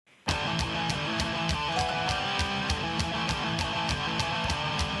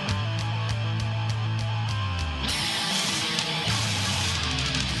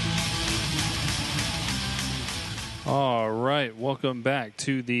right, welcome back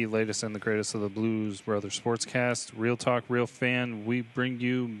to the latest and the greatest of the Blues Brothers Sportscast. Real talk, real fan. We bring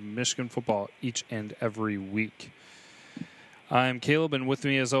you Michigan football each and every week. I'm Caleb, and with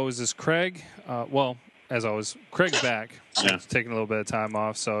me, as always, is Craig. As always, Craig's back. Yeah. He's taking a little bit of time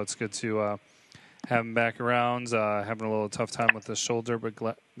off, so it's good to have him back around. Having a little tough time with the shoulder, but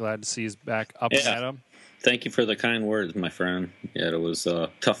glad to see he's back up and at him. Thank you for the kind words, my friend. Yeah, it was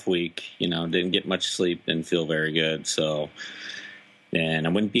a tough week. Didn't get much sleep, didn't feel very good. So, and I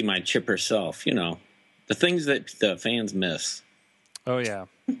wouldn't be my chipper self. The things that the fans miss. Oh yeah,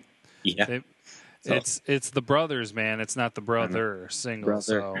 yeah. It's the brothers, man. It's not the brother single.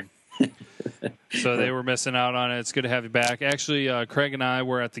 Brother. So they were missing out on it. It's good to have you back. Actually, Craig and I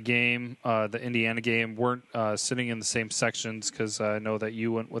were at the game, the Indiana game. Weren't sitting in the same sections because I know that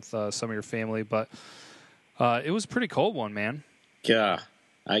you went with some of your family, but. It was a pretty cold one, man. Yeah,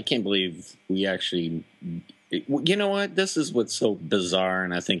 I can't believe we actually. You know what? This is what's so bizarre,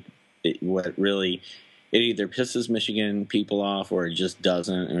 and I think it either pisses Michigan people off, or it just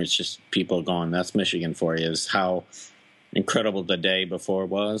doesn't, or it's just people going, "That's Michigan for you." Is how incredible the day before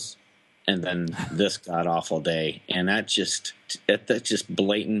was, and then this god awful day, and that's just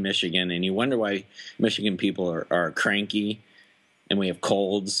blatant Michigan, and you wonder why Michigan people are cranky. And we have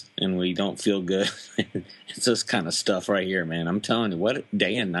colds, and we don't feel good. It's this kind of stuff right here, man. I'm telling you, what a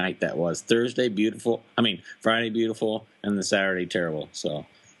day and night that was. Friday beautiful, and the Saturday terrible. So,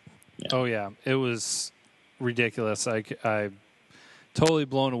 yeah. Oh yeah, it was ridiculous. I totally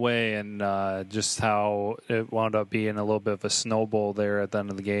blown away, and just how it wound up being a little bit of a snowball there at the end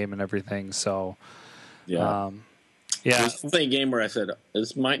of the game and everything. So, yeah. This is a game where I said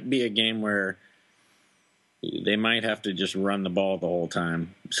this might be a game where. They might have to just run the ball the whole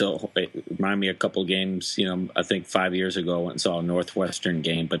time. So it reminded me of a couple of games, I think 5 years ago I went and saw a Northwestern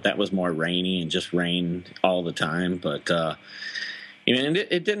game, but that was more rainy and just rained all the time. But, and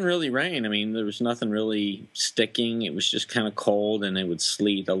it didn't really rain. I mean, there was nothing really sticking. It was just kind of cold, and it would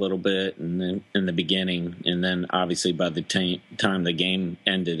sleet a little bit in the beginning. And then obviously by the time the game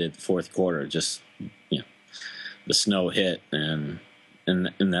ended at the fourth quarter, just, the snow hit and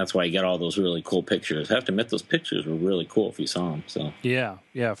that's why you got all those really cool pictures. I have to admit, those pictures were really cool if you saw them. So yeah,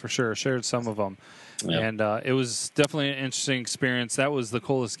 for sure. Shared some of them, and it was definitely an interesting experience. That was the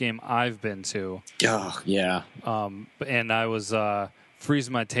coolest game I've been to. Oh yeah. And I was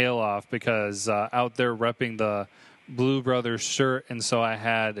freezing my tail off because out there repping the Blue Brothers shirt, and so I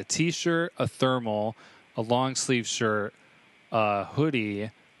had a T-shirt, a thermal, a long sleeve shirt, a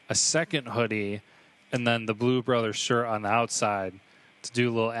hoodie, a second hoodie, and then the Blue Brothers shirt on the outside. To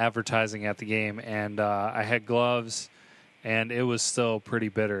do a little advertising at the game, and I had gloves, and it was still pretty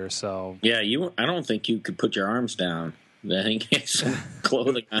bitter. So yeah, I don't think you could put your arms down. I think some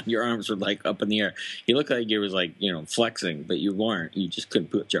clothing on your arms were like up in the air. You looked like you was like flexing, but you weren't. You just couldn't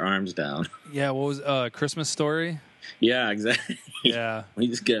put your arms down. Yeah, what was Christmas Story? Yeah, exactly. Yeah, we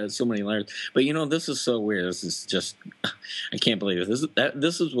just get so many layers. But this is so weird. This is just I can't believe it.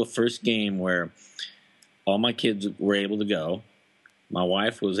 This is the first game where all my kids were able to go. My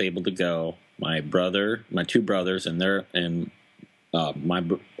wife was able to go. My two brothers, and my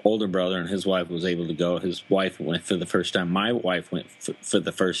older brother and his wife was able to go. His wife went for the first time. My wife went for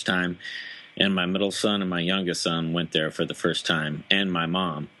the first time, and my middle son and my youngest son went there for the first time, and my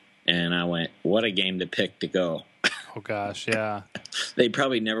mom. And I went, what a game to pick to go. Oh gosh, yeah. They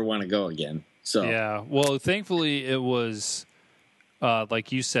probably never want to go again. So yeah. Well, thankfully it was,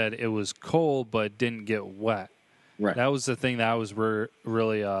 like you said, it was cold but didn't get wet. Right. That was the thing that I was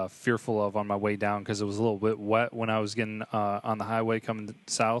really fearful of on my way down because it was a little bit wet when I was getting on the highway coming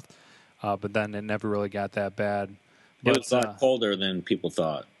south, but then it never really got that bad. But, it was a lot colder than people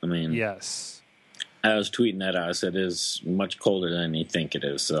thought. I mean, yes. I was tweeting that out. I said it is much colder than you think it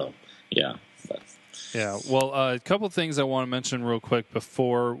is. So, yeah. Yeah. Well, a couple of things I want to mention real quick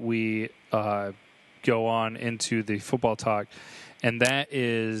before we go on into the football talk, and that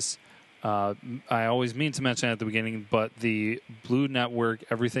is... I always mean to mention at the beginning, but the Blue Network,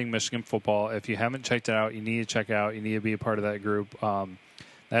 Everything Michigan Football, if you haven't checked it out, you need to check it out. You need to be a part of that group.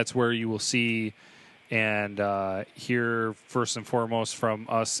 That's where you will see and hear first and foremost from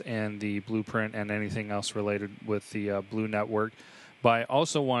us and the Blueprint and anything else related with the Blue Network. But I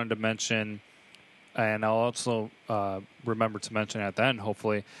also wanted to mention, and I'll also remember to mention at the end,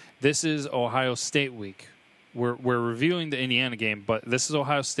 hopefully, this is Ohio State week. We're reviewing the Indiana game, but this is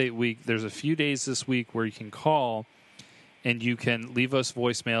Ohio State week. There's a few days this week where you can call and you can leave us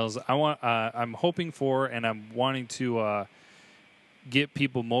voicemails. I'm hoping for, and I'm wanting to get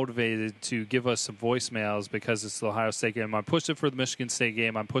people motivated to give us some voicemails because it's the Ohio State game. I pushed it for the Michigan State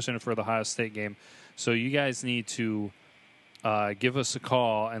game. I'm pushing it for the Ohio State game. So you guys need to give us a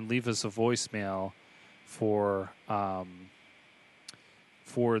call and leave us a voicemail for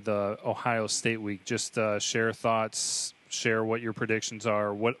the Ohio State week. Just share thoughts, share what your predictions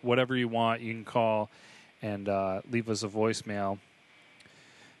are, whatever you want. You can call and leave us a voicemail.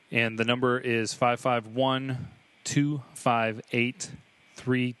 And the number is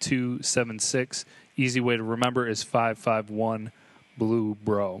 551-258-3276. Easy way to remember is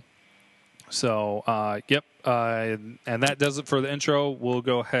 551-BLUE-BRO. So, and that does it for the intro. We'll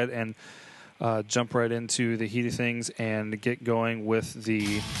go ahead and jump right into the heat of things and get going with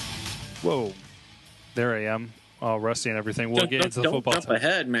the... Whoa. There I am. All rusty and everything. We'll get into the football. Don't jump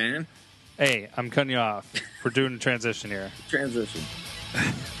ahead, man. Hey, I'm cutting you off. We're doing a transition here. Transition.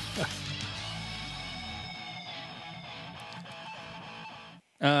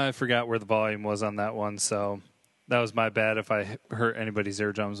 I forgot where the volume was on that one, so that was my bad if I hurt anybody's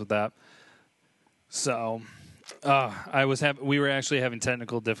eardrums with that. So, we were actually having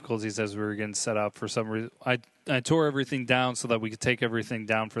technical difficulties as we were getting set up for some reason. I tore everything down so that we could take everything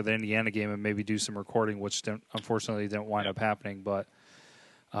down for the Indiana game and maybe do some recording, which unfortunately didn't wind up happening. But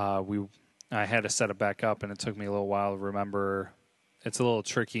I had to set it back up, and it took me a little while to remember. It's a little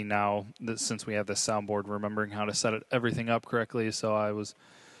tricky now since we have this soundboard, remembering how to set everything up correctly. So I was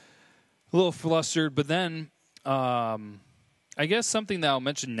a little flustered. But then I guess something that I'll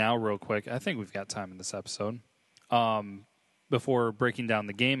mention now real quick. I think we've got time in this episode before breaking down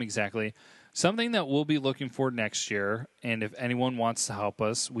the game exactly. Something that we'll be looking for next year, and if anyone wants to help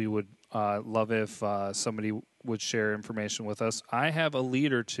us, we would love if somebody would share information with us. I have a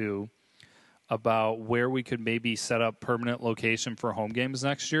lead or two about where we could maybe set up permanent location for home games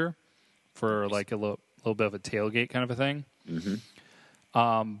next year for like a little bit of a tailgate kind of a thing. Mm-hmm.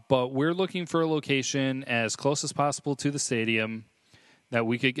 But we're looking for a location as close as possible to the stadium that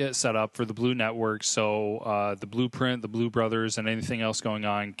we could get set up for the Blue Network, so the Blueprint, the Blue Brothers, and anything else going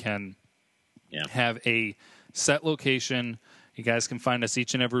on can have a set location. You guys can find us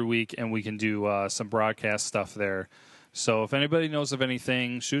each and every week, and we can do some broadcast stuff there. So if anybody knows of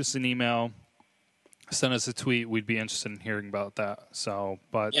anything, shoot us an email, send us a tweet. We'd be interested in hearing about that. So,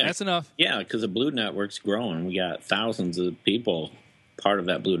 but that's enough. Yeah, because the Blue Network's growing. We got thousands of people part of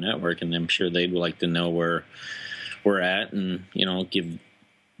that Blue Network, and I'm sure they'd like to know where we're at, and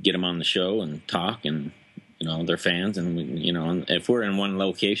get them on the show and talk, and they're fans, and and if we're in one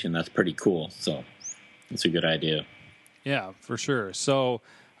location, that's pretty cool. So it's a good idea. Yeah, for sure. So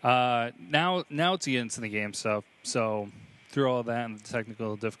now to get into the game stuff. So through all that and the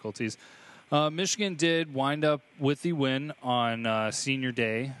technical difficulties, Michigan did wind up with the win on Senior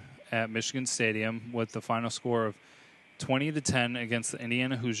Day at Michigan Stadium with the final score of 20-10 against the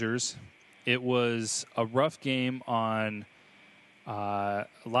Indiana Hoosiers. It was a rough game on a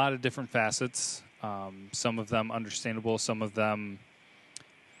lot of different facets. Some of them understandable, some of them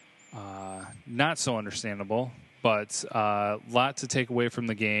not so understandable, but a lot to take away from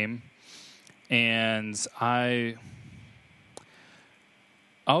the game. And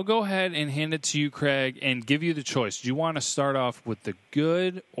I'll go ahead and hand it to you, Craig, and give you the choice. Do you want to start off with the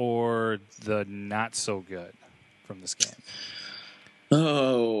good or the not so good from this game?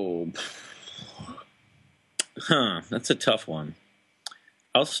 Oh, that's a tough one.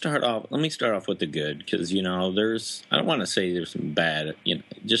 Let me start off with the good, because, I don't want to say there's some bad,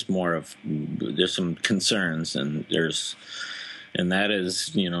 just more of, there's some concerns, and that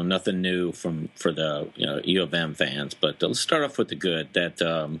is, nothing new for the, U of M fans. But let's start off with the good, that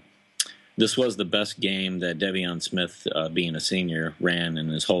this was the best game that De'Veon Smith, being a senior, ran in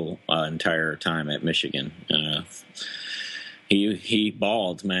his whole entire time at Michigan. He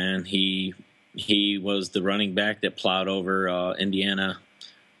balled, man. He was the running back that plowed over Indiana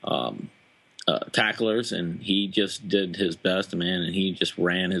tacklers, and he just did his best, man, and he just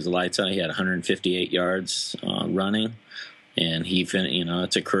ran his lights out. He had 158 yards running, and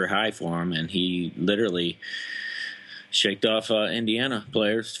it's a career high for him, and he literally shaked off Indiana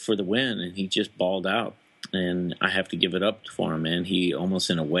players for the win, and he just balled out. And I have to give it up for him, man. He almost,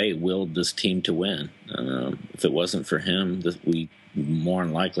 in a way, willed this team to win. If it wasn't for him, we more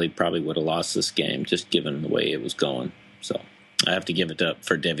than likely probably would have lost this game, just given the way it was going. So I have to give it up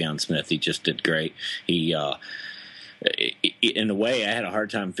for De'Veon Smith. He just did great. He, in a way, I had a hard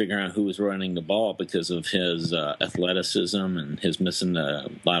time figuring out who was running the ball because of his athleticism and his missing a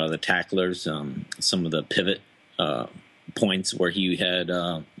lot of the tacklers, some of the pivot points where he had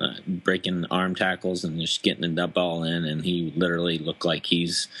breaking arm tackles and just getting the ball in, and he literally looked like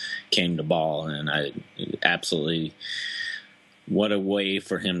he's came to ball. And I absolutely, what a way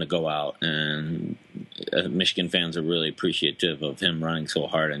for him to go out. And Michigan fans are really appreciative of him running so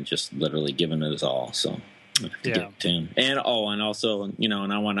hard and just literally giving it his all. So get to him. And also,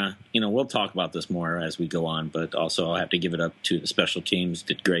 and I want to, we'll talk about this more as we go on, but also I have to give it up to the special teams.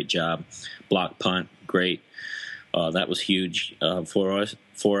 Did a great job. Block punt, great. That was huge for us.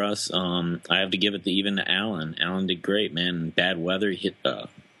 I have to give it even to Allen. Allen did great, man. Bad weather, he hit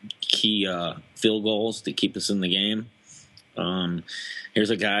key field goals to keep us in the game. Here's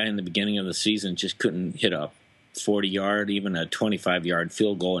a guy in the beginning of the season just couldn't hit a 40-yard, even a 25-yard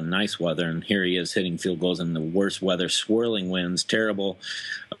field goal in nice weather, and here he is hitting field goals in the worst weather, swirling winds, terrible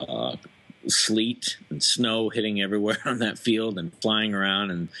sleet and snow hitting everywhere on that field and flying around,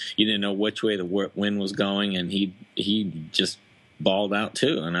 and you didn't know which way the wind was going, and he just balled out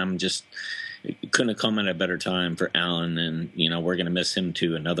too. And it couldn't have come at a better time for Allen, and we're going to miss him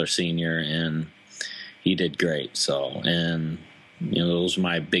too, another senior, and he did great. So, and those are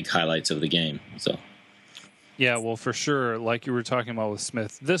my big highlights of the game. So. Yeah, well, for sure, like you were talking about with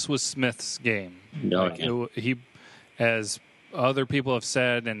Smith, this was Smith's game. He, as other people have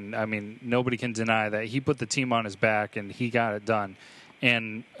said, and I mean, nobody can deny that he put the team on his back and he got it done.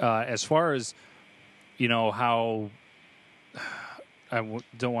 And as far as, how,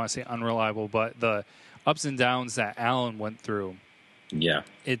 don't want to say unreliable, but the ups and downs that Allen went through. Yeah.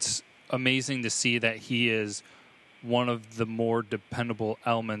 It's amazing to see that he is one of the more dependable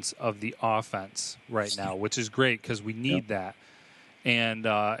elements of the offense right now, which is great because we need that. And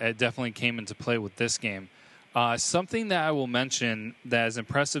it definitely came into play with this game. Something that I will mention that is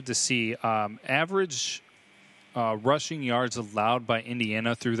impressive to see, average rushing yards allowed by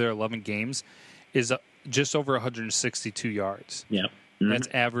Indiana through their 11 games is just over 162 yards. Yeah. That's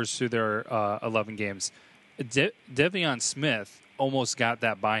average through their 11 games. De'Veon Smith almost got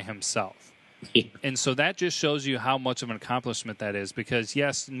that by himself. And so that just shows you how much of an accomplishment that is because,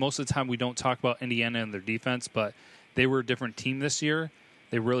 yes, most of the time we don't talk about Indiana and their defense, but they were a different team this year.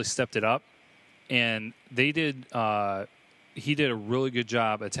 They really stepped it up. And they did he did a really good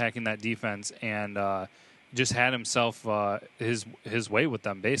job attacking that defense and just had himself his way with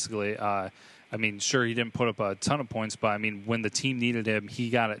them, basically. I mean, sure, he didn't put up a ton of points, but, I mean, when the team needed him, he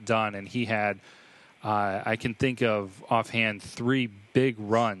got it done. And he had, I can think of offhand, 3 big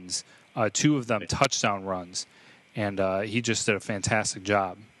runs. 2 of them touchdown runs, and he just did a fantastic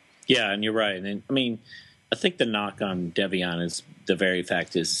job. Yeah, and you're right. And I mean, I think the knock on De'Veon is the very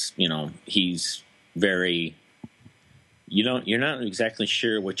fact is, he's very. You're not exactly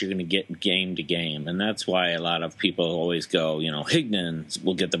sure what you're going to get game to game, and that's why a lot of people always go, Higdon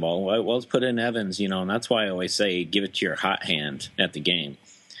will get the ball. Well, let's put in Evans, and that's why I always say give it to your hot hand at the game,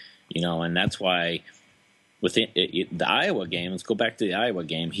 and that's why. With the Iowa game, let's go back to the Iowa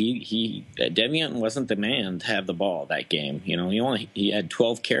game. De'Veon wasn't the man to have the ball that game. He had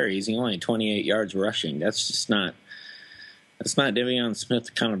 12 carries. He only had 28 yards rushing. That's not De'Veon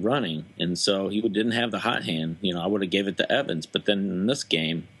Smith kind of running. And so he didn't have the hot hand. I would have gave it to Evans. But then in this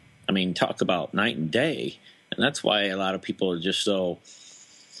game, I mean, talk about night and day. And that's why a lot of people are just so,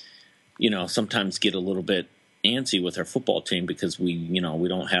 sometimes get a little bit antsy with our football team because we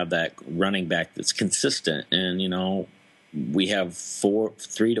don't have that running back that's consistent, and we have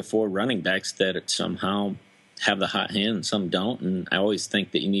 3 to 4 running backs that somehow have the hot hand and some don't, and I always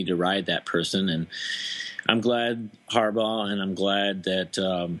think that you need to ride that person. And I'm glad Harbaugh and I'm glad that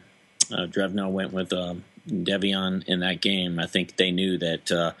Drevno went with De'Veon in that game. I think they knew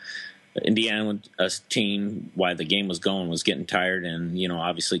that Indiana, a team, why the game was going, was getting tired, and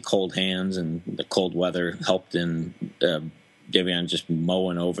obviously cold hands and the cold weather helped in De'Veon just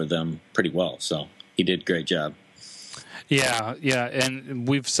mowing over them pretty well. So he did a great job. Yeah, and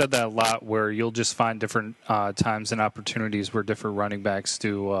we've said that a lot, where you'll just find different times and opportunities where different running backs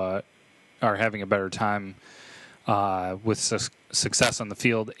are having a better time with success on the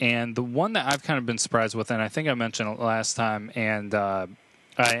field. And the one that I've kind of been surprised with, and I think I mentioned it last time, and I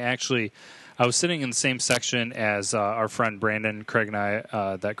was sitting in the same section as our friend Brandon, Craig and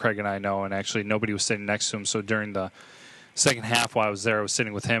I know, and actually nobody was sitting next to him. So during the second half while I was there, I was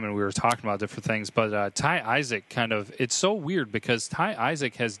sitting with him and we were talking about different things. But Ty Isaac it's so weird because Ty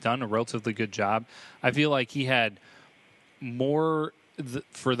Isaac has done a relatively good job. I feel like he had more,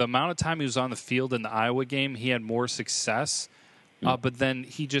 for the amount of time he was on the field in the Iowa game, he had more success. But then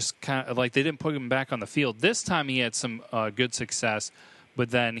he just kind of, they didn't put him back on the field. This time he had some good success. But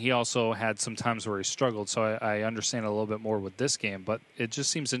then he also had some times where he struggled, so I understand a little bit more with this game. But it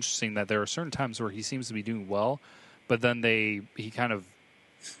just seems interesting that there are certain times where he seems to be doing well, but then he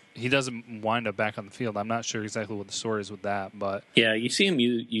doesn't wind up back on the field. I'm not sure exactly what the story is with that, but yeah, you see him.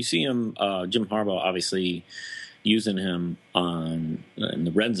 Jim Harbaugh obviously using him in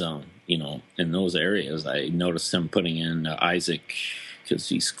the red zone. In those areas, I noticed him putting in Isaac. because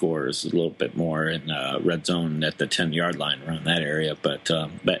he scores a little bit more in red zone at the 10-yard line around that area.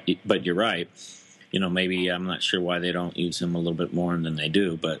 But you're right. Maybe I'm not sure why they don't use him a little bit more than they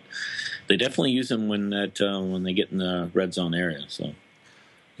do, but they definitely use him when they get in the red zone area. So.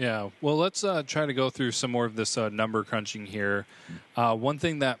 Yeah, well, let's try to go through some more of this number crunching here. One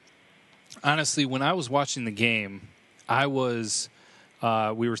thing that, honestly, when I was watching the game, we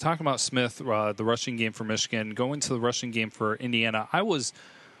were talking about Smith, the rushing game for Michigan, going to the rushing game for Indiana. I was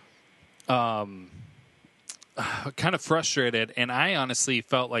kind of frustrated, and I honestly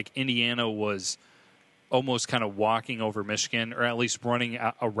felt like Indiana was almost kind of walking over Michigan, or at least running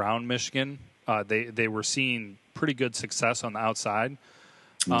around Michigan. They were seeing pretty good success on the outside.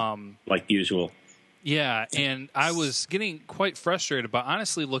 Like usual. Yeah, and I was getting quite frustrated, but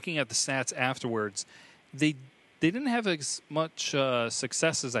honestly, looking at the stats afterwards, they didn't have as much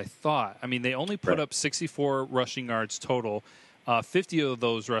success as I thought. I mean, they only put up 64 rushing yards total, 50 of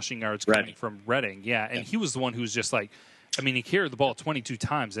those rushing yards coming from Redding. Yeah, and he was the one who was just like, I mean, he carried the ball 22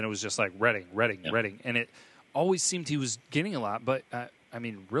 times, and it was just like Redding. And it always seemed he was getting a lot, but, I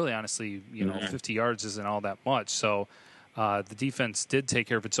mean, really, honestly, 50 yards isn't all that much, so... the defense did take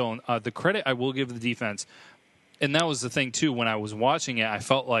care of its own. The credit I will give the defense, and that was the thing, too, when I was watching it, I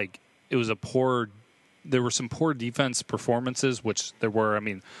felt like it was there were some poor defense performances, which there were. I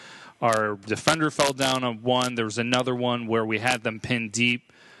mean, our defender fell down on one. There was another one where we had them pinned deep.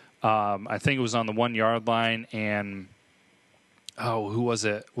 I think it was on the 1-yard line, and, who was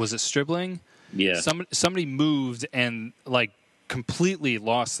it? Was it Stribling? Yeah. Somebody moved and, completely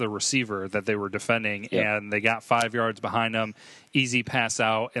lost the receiver that they were defending, and they got 5 yards behind them, easy pass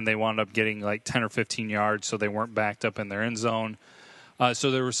out, and they wound up getting 10 or 15 yards, so they weren't backed up in their end zone.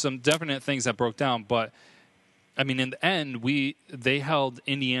 So there were some definite things that broke down, but I mean, in the end, they held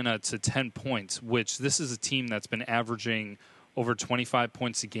Indiana to 10 points, which this is a team that's been averaging over 25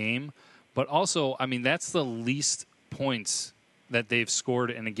 points a game, but also, I mean, that's the least points that they've scored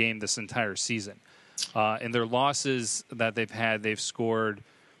in a game this entire season. In their losses that they've had, they've scored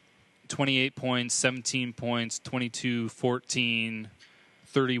 28 points, 17 points, 22, 14,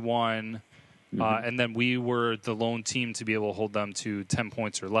 31. And then we were the lone team to be able to hold them to 10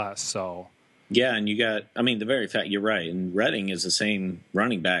 points or less. So, yeah, and the very fact, you're right. And Redding is the same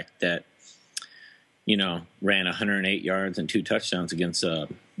running back that, ran 108 yards and 2 touchdowns against,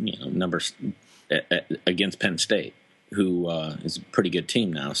 numbers against Penn State, who is a pretty good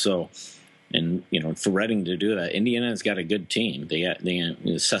team now. So, and, for Redding to do that, Indiana's got a good team. They got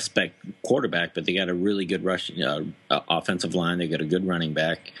a suspect quarterback, but they got a really good offensive line. They got a good running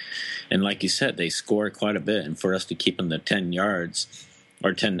back. And like you said, they score quite a bit. And for us to keep them to 10 yards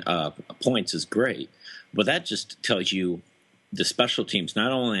or 10 points is great. But that just tells you the special teams,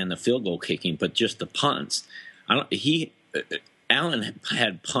 not only in the field goal kicking, but just the punts. Allen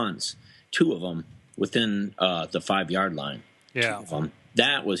had punts, 2 of them, within the 5-yard line. Yeah. 2 of them.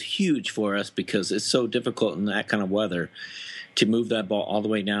 That was huge for us because it's so difficult in that kind of weather to move that ball all the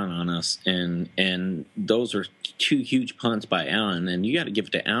way down on us. And those are 2 huge punts by Allen, and you got to give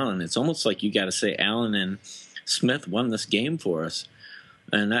it to Allen. It's almost like you got to say Allen and Smith won this game for us.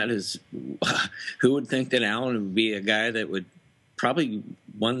 And that is, who would think that Allen would be a guy that would probably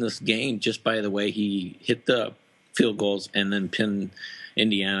won this game just by the way he hit the field goals and then pinned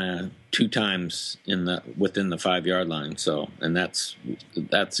Indiana 2 times within the 5-yard line. So, and that's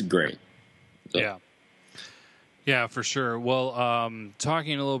great. So. Yeah, for sure. Well,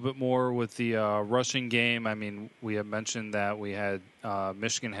 talking a little bit more with the rushing game, I mean, we have mentioned that we had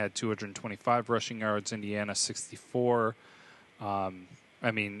Michigan had 225 rushing yards, Indiana 64. I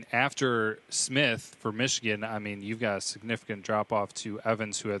mean, after Smith for Michigan, I mean, you've got a significant drop off to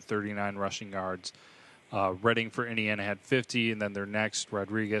Evans, who had 39 rushing yards. Redding for Indiana had 50, and then their next,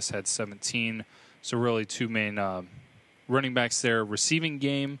 Rodriguez, had 17. So really 2 main running backs there. Receiving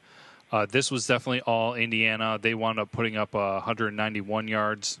game, this was definitely all Indiana. They wound up putting up 191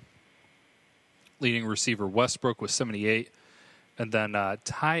 yards. Leading receiver Westbrook was 78. And then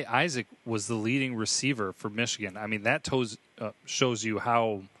Ty Isaac was the leading receiver for Michigan. I mean, that shows you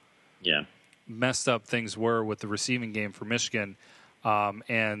how messed up things were with the receiving game for Michigan.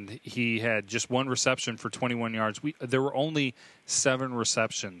 And he had just 1 reception for 21 yards. There were only 7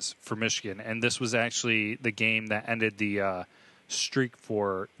 receptions for Michigan, and this was actually the game that ended the streak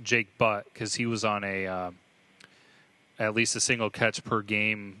for Jake Butt, because he was on at least a single catch per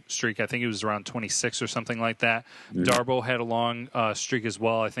game streak. I think he was around 26 or something like that. Darboh had a long streak as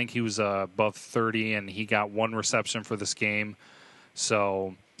well. I think he was above 30, and he got 1 reception for this game.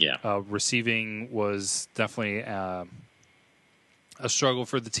 So receiving was definitely a struggle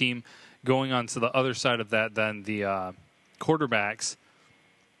for the team. Going on to the other side of that, then the quarterbacks,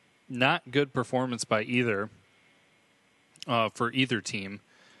 not good performance by either for either team.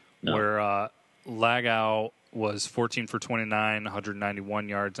 No. Where Lagow was 14 for 29, 191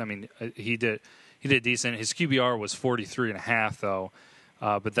 yards. I mean, he did decent. His QBR was 43.5 though.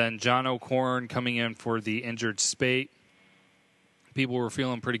 But then John O'Korn coming in for the injured Spate. People were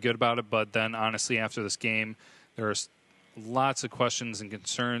feeling pretty good about it, but then honestly after this game, there was lots of questions and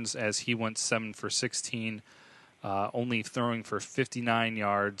concerns as he went 7 for 16, only throwing for 59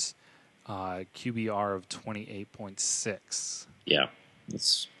 yards, QBR of 28.6. Yeah,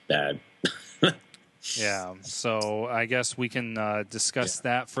 that's bad. Yeah, so I guess we can discuss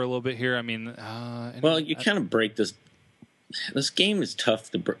that for a little bit here. I mean, well, you kind of break this. This game is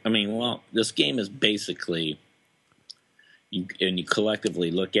tough to. This game is basically, you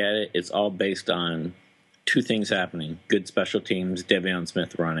collectively look at it. It's all based on two things happening: good special teams, De'Veon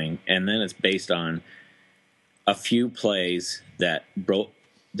Smith running, and then it's based on a few plays that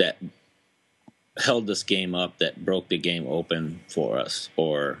held this game up, that broke the game open for us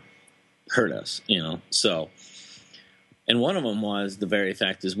or hurt us. So. And one of them was the very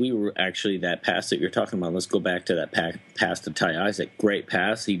fact is we were actually that pass that you're talking about. Let's go back to that pass to Ty Isaac. Great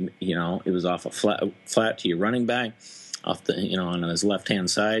pass. It was off a flat to your running back, off the on his left hand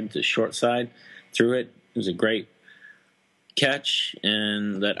side, the short side, threw it. It was a great catch,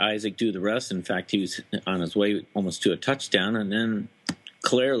 and let Isaac do the rest. In fact, he was on his way almost to a touchdown, and then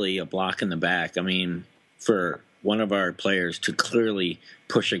clearly a block in the back. I mean, for one of our players to clearly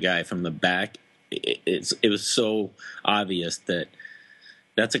push a guy from the back. It was so obvious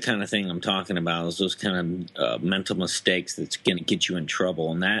that's the kind of thing I'm talking about, is those kind of mental mistakes that's going to get you in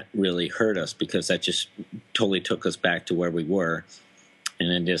trouble. And that really hurt us because that just totally took us back to where we were.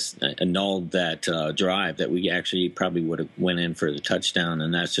 And it just annulled that drive that we actually probably would have went in for the touchdown.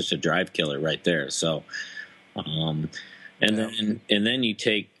 And that's just a drive killer right there. So, then you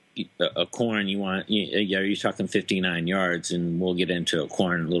take O'Korn, you're talking 59 yards, and we'll get into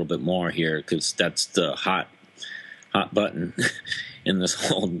O'Korn a little bit more here because that's the hot button in this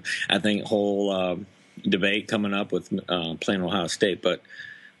whole debate coming up with playing Ohio State. But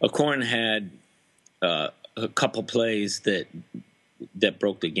O'Korn had a couple plays that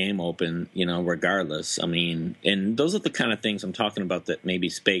broke the game open, regardless. I mean, and those are the kind of things I'm talking about that maybe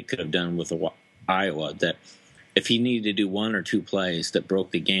Spate could have done with Iowa, that if he needed to do one or two plays that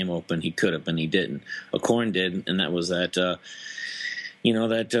broke the game open, he could have, and he didn't. O'Korn did, and that was that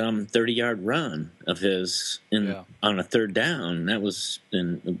 30-yard run of his on a third down. That's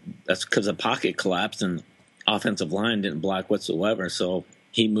because the pocket collapsed and offensive line didn't block whatsoever. So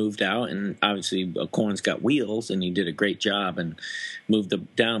he moved out, and obviously O'Korn's got wheels, and he did a great job and moved them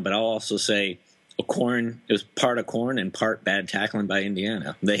down. But I'll also say O'Korn, it was part O'Korn and part bad tackling by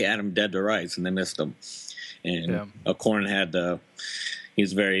Indiana. They had him dead to rights, and they missed him. And O'Korn he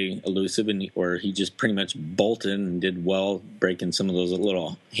was very elusive, or he just pretty much bolted and did well, breaking some of those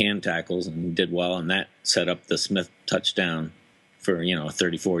little hand tackles, and did well, and that set up the Smith touchdown for a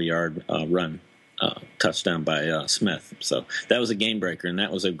 34-yard run touchdown by Smith. So that was a game breaker, and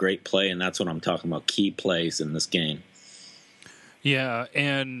that was a great play, and that's what I'm talking about, key plays in this game. Yeah,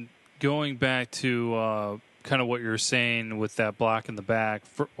 and going back to kind of what you're saying with that block in the back,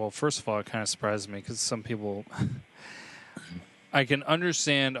 first of all, it kind of surprised me because some people, I can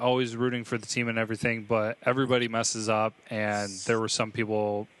understand always rooting for the team and everything, but everybody messes up, and there were some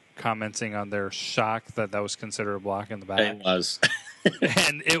people commenting on their shock that was considered a block in the back. It was.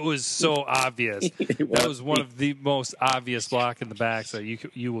 And it was so obvious. That was one of the most obvious block in the backs that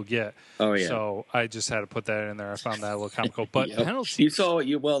you will get. Oh yeah. So I just had to put that in there. I found that a little comical. But penalties. You saw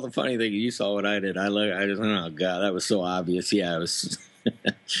what the funny thing, you saw what I did. I just, oh God, that was so obvious. Yeah, it was.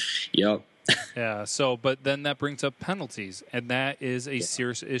 Yep. Yeah. So, but then that brings up penalties, and that is a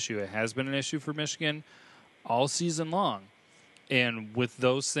serious issue. It has been an issue for Michigan all season long, and with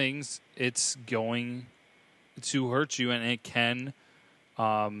those things, it's going to hurt you, and it can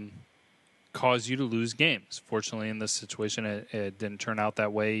cause you to lose games. Fortunately, in this situation, it didn't turn out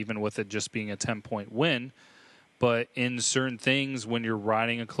that way, even with it just being a 10-point win. But in certain things, when you're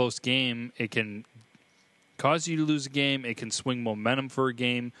riding a close game, it can cause you to lose a game. It can swing momentum for a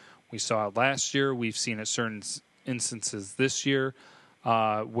game. We saw it last year. We've seen it certain instances this year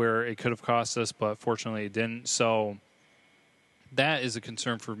where it could have cost us, but fortunately it didn't. So that is a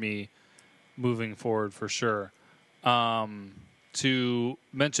concern for me moving forward for sure. To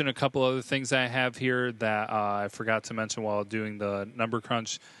mention a couple other things I have here that I forgot to mention while doing the number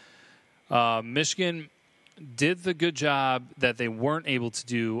crunch. Michigan did the good job that they weren't able to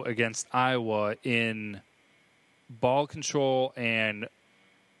do against Iowa in ball control and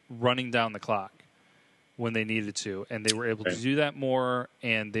running down the clock. when they needed to, and they were able to do that more,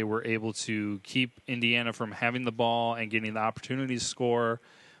 and they were able to keep Indiana from having the ball and getting the opportunity to score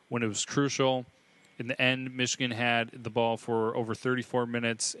when it was crucial. In the end, Michigan had the ball for over 34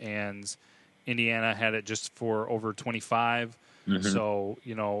 minutes, and Indiana had it just for over 25. Mm-hmm. So,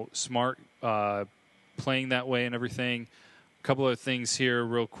 smart playing that way and everything. A couple of things here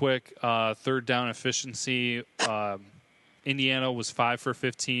real quick. Third down efficiency. Indiana was 5 for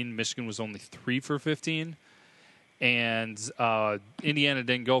 15. Michigan was only 3 for 15. And Indiana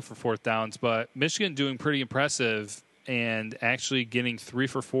didn't go for fourth downs, but Michigan doing pretty impressive and actually getting 3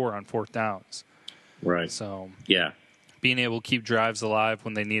 for 4 on fourth downs. Right. So, yeah, being able to keep drives alive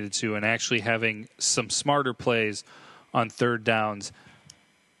when they needed to and actually having some smarter plays on third downs.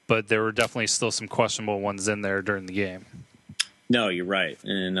 But there were definitely still some questionable ones in there during the game. No, you're right.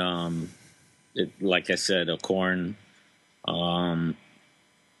 And like I said, O'Korn, to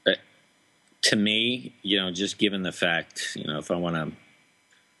me, just given the fact, if I want to,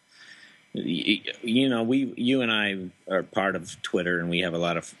 you and I are part of Twitter, and we have a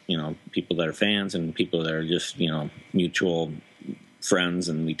lot of, people that are fans and people that are just, mutual friends,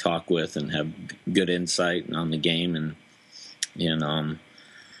 and we talk with and have good insight on the game.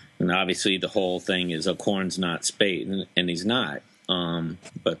 And obviously the whole thing is O'Korn's not Spate, and he's not.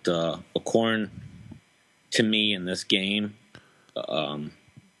 But O'Korn, to me, in this game, I'll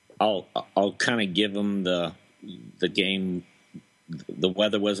kind of give him the game. The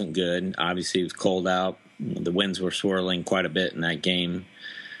weather wasn't good. Obviously, it was cold out. The winds were swirling quite a bit in that game.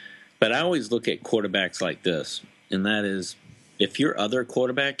 But I always look at quarterbacks like this, and that is, if your other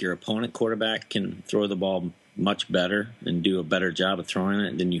quarterback, your opponent quarterback, can throw the ball much better and do a better job of throwing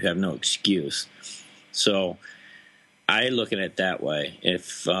it, then you have no excuse. So I look at it that way.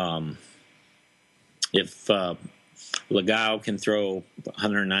 If Legal can throw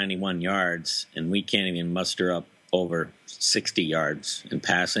 191 yards and we can't even muster up over 60 yards in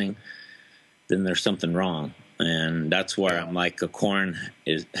passing, then there's something wrong. And that's where I'm like, O'Korn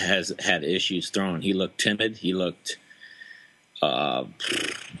has had issues throwing. He looked timid. He looked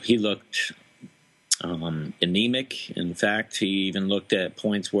anemic. In fact, he even looked at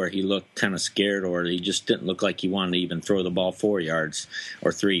points where he looked kind of scared, or he just didn't look like he wanted to even throw the ball 4 yards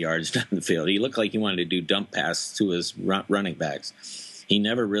or 3 yards down the field. He looked like he wanted to do dump passes to his running backs. He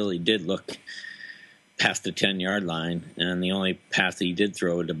never really did look past the 10-yard line, and the only pass that he did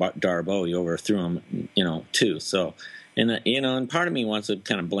throw to Darboh, he overthrew him, too. So, and part of me wants to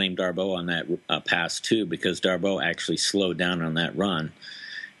kind of blame Darboh on that pass too, because Darboh actually slowed down on that run.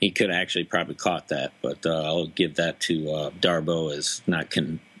 He could have actually probably caught that, but I'll give that to Darboh as not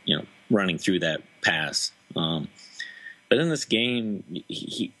running through that pass. But in this game,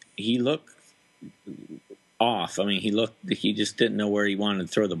 he looked off. I mean, he just didn't know where he wanted to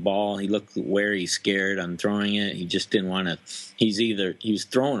throw the ball. He looked where he's scared on throwing it. He just didn't want to. He was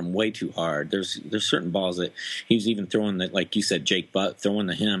throwing them way too hard. There's certain balls that he was even throwing that, like you said, Jake Butt throwing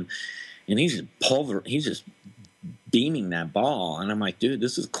to him, and he's just beaming that ball. And I'm like, dude,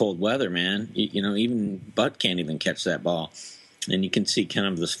 this is cold weather, man. Even Butt can't even catch that ball. And you can see kind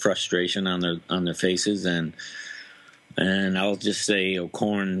of this frustration on their faces. And I'll just say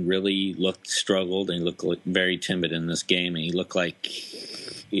O'Korn really struggled, and he looked very timid in this game. And he looked like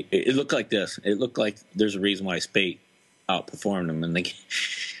it looked like this. It looked like there's a reason why Spate outperformed him,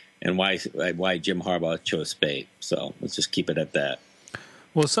 and why Jim Harbaugh chose Spate. So let's just keep it at that.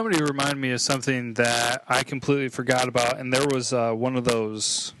 Well, somebody reminded me of something that I completely forgot about, and there was one of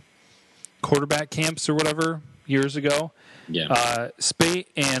those quarterback camps or whatever years ago. Yeah. Spate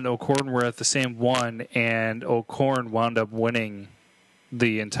and O'Korn were at the same one, and O'Korn wound up winning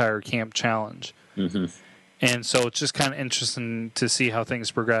the entire camp challenge. Mm-hmm. And so it's just kind of interesting to see how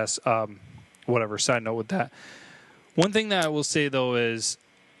things progress. Whatever, side note with that. One thing that I will say, though, is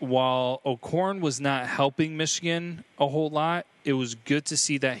while O'Korn was not helping Michigan a whole lot, it was good to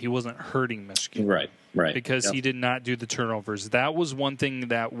see that he wasn't hurting Michigan. Right. Because he did not do the turnovers. That was one thing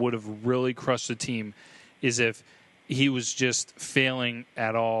that would have really crushed the team, is if he was just failing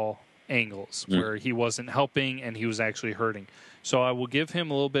at all angles, where he wasn't helping and he was actually hurting. So I will give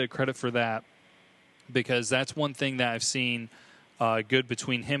him a little bit of credit for that, because that's one thing that I've seen good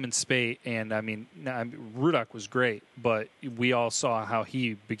between him and Spate. And, Rudock was great, but we all saw how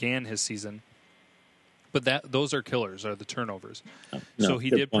he began his season. But those are killers, are the turnovers. So he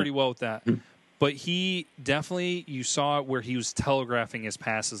did pretty well with that. But he definitely, you saw it where he was telegraphing his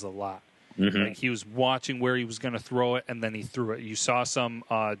passes a lot. Mm-hmm. Like he was watching where he was going to throw it, and then he threw it. You saw some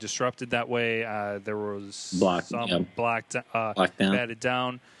disrupted that way. There was some batted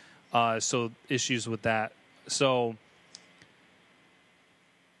down. So issues with that. So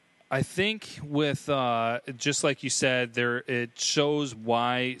I think with just like you said, it shows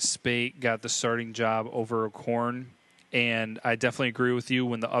why Spate got the starting job over O'Korn, and I definitely agree with you.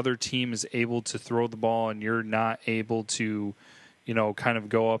 When the other team is able to throw the ball and you're not able to, kind of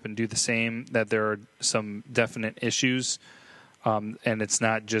go up and do the same, that there are some definite issues, and it's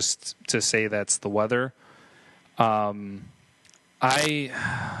not just to say that's the weather. I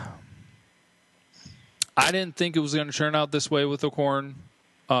didn't think it was going to turn out this way with O'Korn.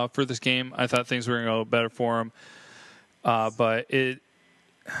 For this game, I thought things were going to go better for him, but it.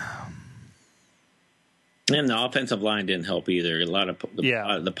 And the offensive line didn't help either. A lot of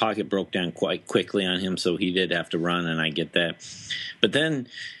the pocket broke down quite quickly on him, so he did have to run, and I get that. But then,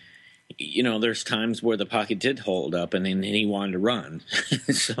 there's times where the pocket did hold up, and then he wanted to run.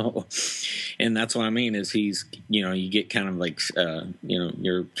 So, and that's what I mean is he's, you get kind of like,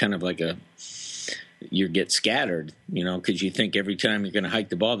 you're kind of like you get scattered, because you think every time you're going to hike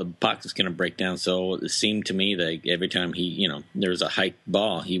the ball, the pocket's going to break down. So it seemed to me that every time there was a hiked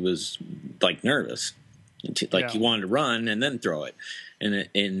ball, he was like nervous, he wanted to run and then throw it,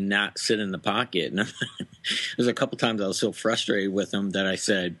 and not sit in the pocket. And there's a couple times I was so frustrated with him that I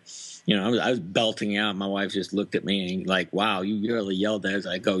said, I was belting out. My wife just looked at me and like, wow, you really yelled at us.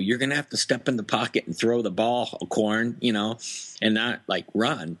 I go, you're going to have to step in the pocket and throw the ball, O'Korn, and not like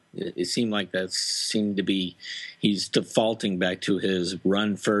run. It seemed like to be, he's defaulting back to his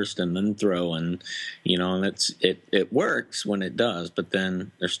run first and then throw. And, and it works when it does. But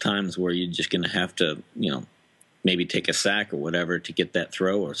then there's times where you're just going to have to, maybe take a sack or whatever to get that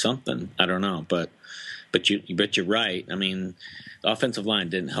throw or something. I don't know. But you're right. I mean, the offensive line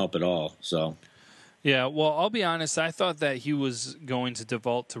didn't help at all. So, yeah. Well, I'll be honest. I thought that he was going to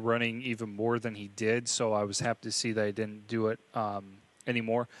default to running even more than he did. So I was happy to see that he didn't do it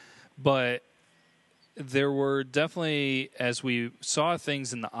anymore. But there were definitely, as we saw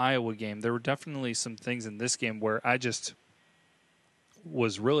things in the Iowa game, there were definitely some things in this game where I just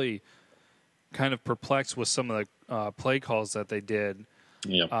was really kind of perplexed with some of the play calls that they did.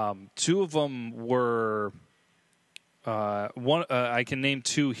 Yeah. Two of them were one. I can name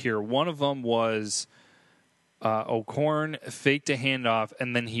two here. One of them was O'Korn faked a handoff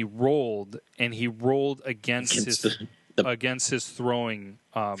and then he rolled against his throwing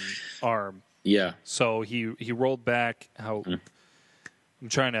arm. Yeah. So he rolled back. I'm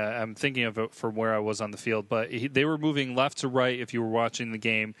thinking of it from where I was on the field, but they were moving left to right if you were watching the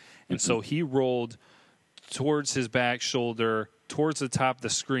game, and so he rolled towards his back shoulder, towards the top of the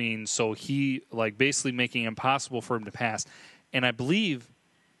screen, so he basically making it impossible for him to pass. And I believe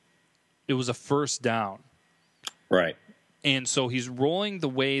it was a first down. Right. And so he's rolling the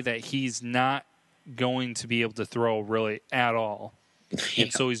way that he's not going to be able to throw really at all. Yeah.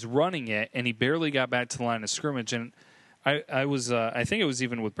 And so he's running it, and he barely got back to the line of scrimmage. And I was I think it was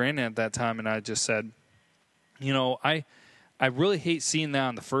even with Brandon at that time, and I just said, I really hate seeing that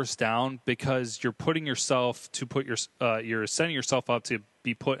on the first down because you're putting yourself you're setting yourself up to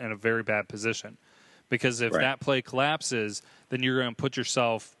be put in a very bad position. Because if that play collapses, then you're going to put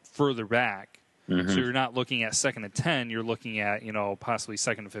yourself further back. Mm-hmm. So you're not looking at 2nd and 10. You're looking at possibly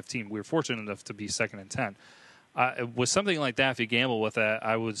 2nd and 15. We were fortunate enough to be 2nd and 10. With something like that, if you gamble with that,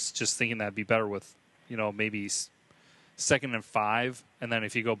 I was just thinking that'd be better with maybe 2nd and 5, and then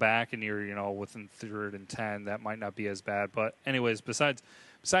if you go back and you're within 3rd and 10, that might not be as bad. But anyways, besides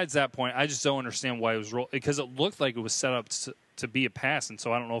that point, I just don't understand why it was rolled, because it looked like it was set up to be a pass, and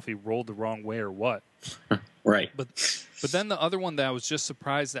so I don't know if he rolled the wrong way or what. Right. But then the other one that I was just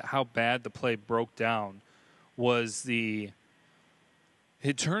surprised at how bad the play broke down was it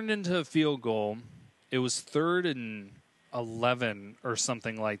turned into a field goal. It was 3rd and 11 or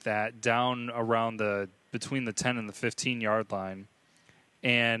something like that, down around between the 10 and the 15-yard line.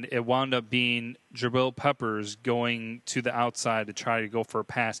 And it wound up being Jabril Peppers going to the outside to try to go for a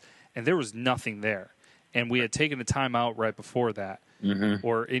pass, and there was nothing there. And we had taken a timeout right before that,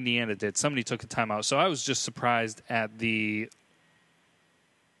 or Indiana did. Somebody took a timeout. So I was just surprised at there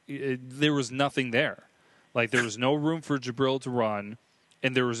was nothing there. There was no room for Jabril to run,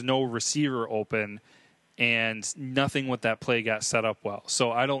 and there was no receiver open, and nothing with that play got set up well.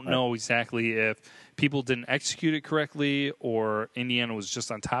 So I don't know exactly if people didn't execute it correctly or Indiana was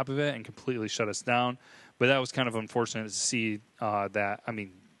just on top of it and completely shut us down. But that was kind of unfortunate to see that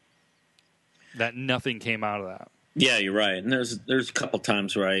nothing came out of that. Yeah, you're right. And there's a couple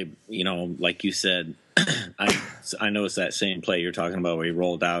times where like you said, I noticed that same play you're talking about where he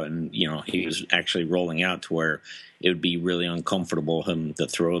rolled out, and he was actually rolling out to where it would be really uncomfortable him to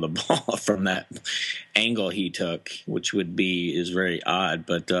throw the ball from that angle he took, which is very odd.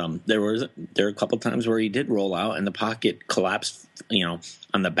 But there were a couple times where he did roll out and the pocket collapsed.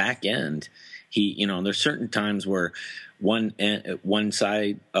 On the back end, there's certain times where one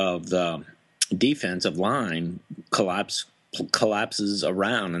side of the defensive line collapses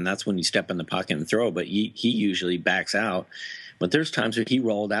around, and that's when you step in the pocket and throw. But he usually backs out. But there's times where he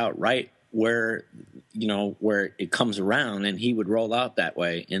rolled out right where it comes around, and he would roll out that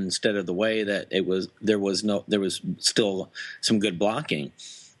way instead of the way that it was. There was still some good blocking,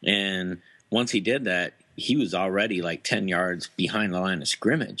 and once he did that, he was already like 10 yards behind the line of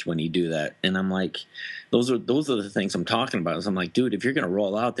scrimmage when he do that. And I'm like, those are the things I'm talking about. Is I'm like, dude, if you're going to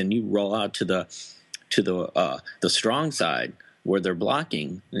roll out, then you roll out to the strong side where they're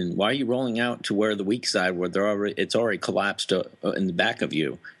blocking. And why are you rolling out to where the weak side where it's already collapsed in the back of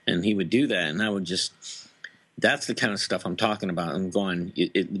you? And he would do that, and I would just. That's the kind of stuff I'm talking about. I'm going.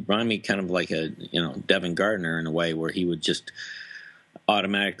 It reminded me kind of like a Devin Gardner in a way where he would just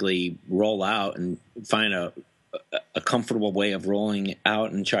automatically roll out and find a comfortable way of rolling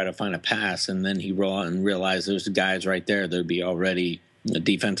out and try to find a pass, and then he roll out and realize there's guys right there. There'd be already a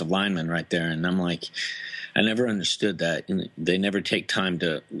defensive lineman right there, and I'm like, I never understood that. And they never take time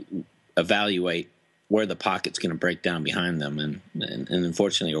to evaluate where the pocket's going to break down behind them, and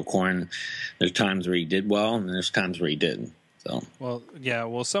unfortunately, O'Korn, there's times where he did well, and there's times where he didn't. So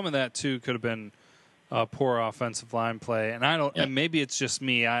some of that too could have been poor offensive line play, and and maybe it's just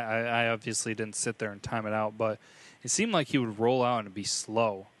me. I obviously didn't sit there and time it out, but it seemed like he would roll out and be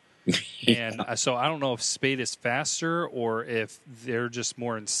slow. And so I don't know if Spade is faster or if they're just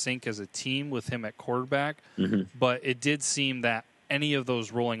more in sync as a team with him at quarterback. Mm-hmm. But it did seem that any of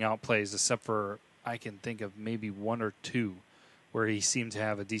those rolling out plays, except for I can think of maybe one or two, where he seemed to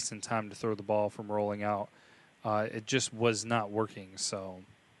have a decent time to throw the ball from rolling out, it just was not working. So.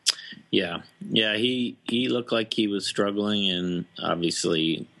 Yeah, he looked like he was struggling, and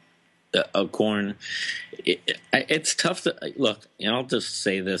obviously, O'Korn. It's tough to look. I'll just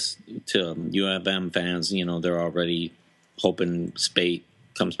say this to U of M fans. They're already hoping Spate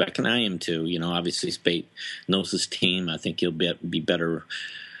comes back, and I am too. Obviously, Spate knows his team. I think he'll be better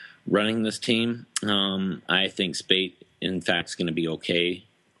running this team. I think Spate, in fact, is going to be okay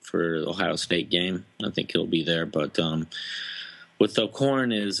for the Ohio State game. I think he'll be there, but. With O'Korn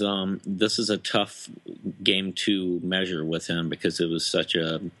this is a tough game to measure with him because it was such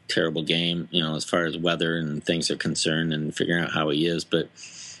a terrible game, as far as weather and things are concerned and figuring out how he is. But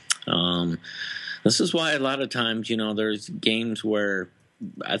this is why a lot of times, there's games where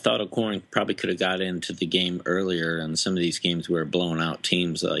I thought O'Korn probably could have got into the game earlier, and some of these games were blowing out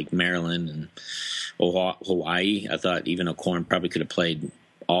teams like Maryland and Hawaii. I thought even O'Korn probably could have played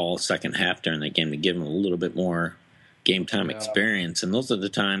all second half during that game to give him a little bit more game time experience, and those are the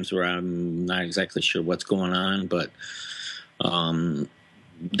times where I'm not exactly sure what's going on, but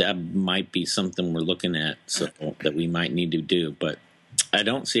that might be something we're looking at, so that we might need to do. But I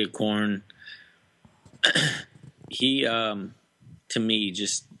don't see O'Korn. He, to me,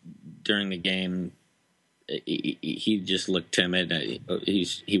 just during the game, he just looked timid.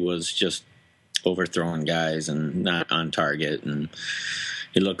 He was just overthrowing guys and not on target, and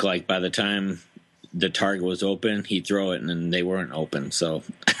it looked like by the time the target was open, he'd throw it, and then they weren't open. So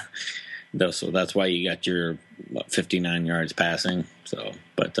that's why you got your 59 yards passing. So,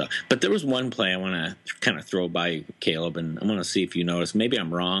 but there was one play I want to kind of throw by Caleb, and I want to see if you notice. Maybe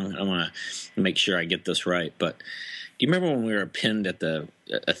I'm wrong. I want to make sure I get this right. But do you remember when we were pinned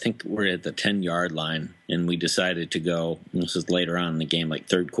I think we're at the 10-yard line, and we decided to go, and this is later on in the game, like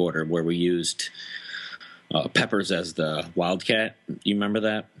third quarter, where we used Peppers as the Wildcat. You remember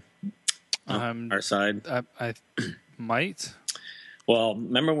that? Our side? I might. Well,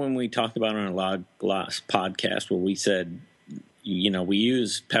 remember when we talked about on our last podcast where we said, we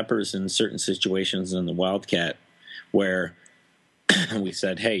use Peppers in certain situations in the Wildcat where we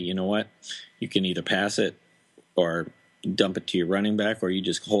said, hey, you know what? You can either pass it or dump it to your running back, or you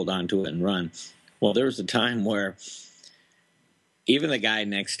just hold on to it and run. Well, there was a time where even the guy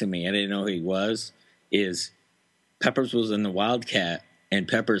next to me, I didn't know who he was, Peppers was in the Wildcat, and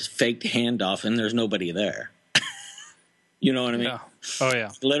Peppers faked handoff, and there's nobody there. You know what I mean? Yeah. Oh, yeah.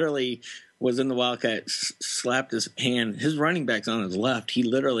 Literally was in the Wildcat, slapped his hand. His running back's on his left. He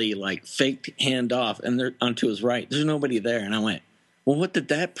literally, faked handoff, and they're onto his right. There's nobody there. And I went, well, what did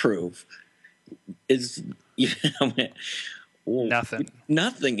that prove? Nothing.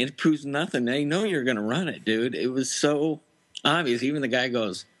 Nothing. It proves nothing. They know you're going to run it, dude. It was so obvious. Even the guy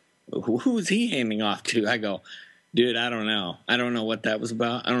goes, who's he handing off to? I go, dude, I don't know. I don't know what that was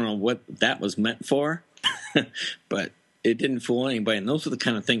about. I don't know what that was meant for. But it didn't fool anybody. And those are the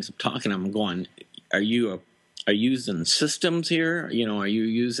kind of things I'm talking. I'm going, are you using systems here? Are you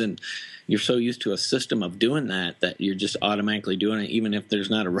using, you're so used to a system of doing that you're just automatically doing it, even if there's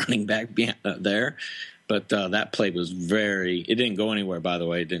not a running back there. But that play was it didn't go anywhere, by the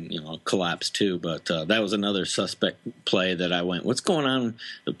way. It didn't, collapse too. But that was another suspect play that I went, what's going on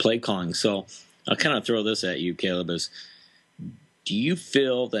with play calling? So I'll kind of throw this at you, Caleb, do you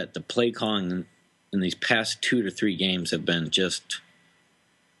feel that the play calling in these past 2 to 3 games have been just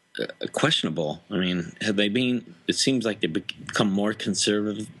questionable? I mean, have they been, it seems like they've become more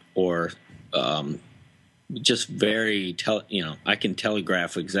conservative or just very, I can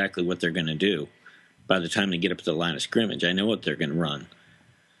telegraph exactly what they're going to do. By the time they get up to the line of scrimmage, I know what they're going to run.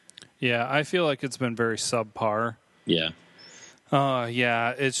 Yeah, I feel like it's been very subpar. Yeah. Yeah,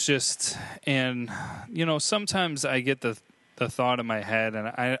 it's just, and, sometimes I get the thought in my head, and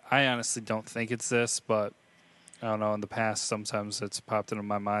I honestly don't think it's this, but I don't know, in the past, sometimes it's popped into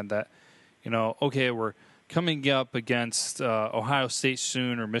my mind that, okay, we're coming up against Ohio State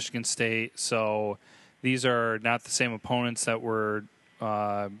soon or Michigan State, so these are not the same opponents that we're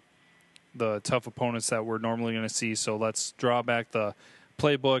the tough opponents that we're normally going to see. So let's draw back the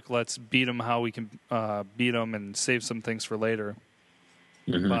playbook. Let's beat them how we can beat them and save some things for later.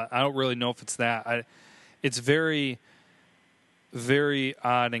 Mm-hmm. But I don't really know if it's that. It's very, very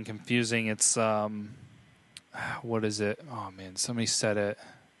odd and confusing. It's, what is it? Oh, man, somebody said it.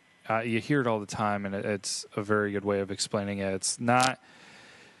 You hear it all the time, and it's a very good way of explaining it. It's not,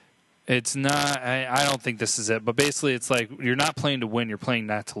 I don't think this is it, but basically it's like you're not playing to win, you're playing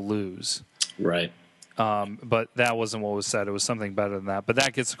not to lose. Right. But that wasn't what was said. It was something better than that. But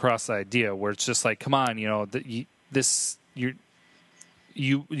that gets across the idea where it's just like, come on, you're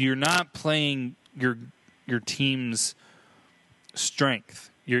not playing your team's strength.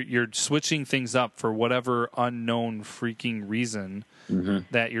 You're switching things up for whatever unknown freaking reason. Mm-hmm.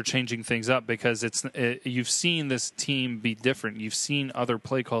 That you're changing things up because you've seen this team be different. You've seen other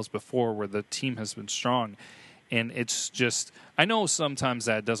play calls before where the team has been strong, and it's just, I know sometimes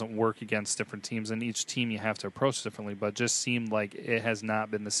that doesn't work against different teams, and each team you have to approach differently, but it just seemed like it has not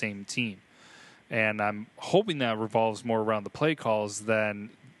been the same team. And I'm hoping that revolves more around the play calls than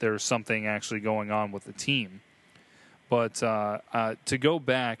there's something actually going on with the team. But to go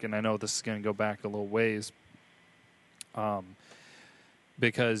back, and I know this is going to go back a little ways,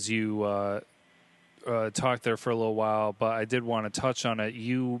 because you talked there for a little while, but I did want to touch on it.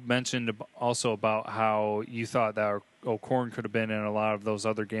 You mentioned also about how you thought that O'Korn could have been in a lot of those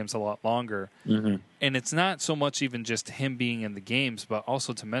other games a lot longer. Mm-hmm. And it's not so much even just him being in the games, but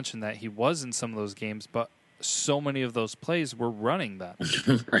also to mention that he was in some of those games, but so many of those plays were running them.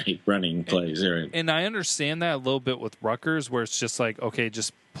 Right, running plays. And I understand that a little bit with Rutgers, where it's just like, okay,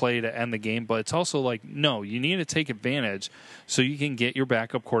 just play to end the game. But it's also like, no, you need to take advantage so you can get your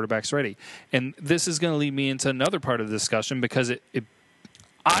backup quarterbacks ready. And this is going to lead me into another part of the discussion, because it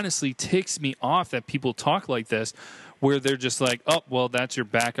honestly ticks me off that people talk like this, where they're just like, oh, well, that's your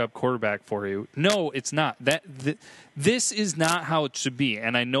backup quarterback for you. No, it's not. This is not how it should be.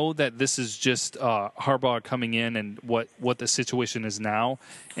 And I know that this is just Harbaugh coming in and what the situation is now.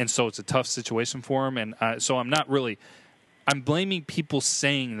 And so it's a tough situation for him. And so I'm blaming people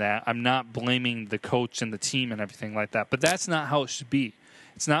saying that. I'm not blaming the coach and the team and everything like that. But that's not how it should be.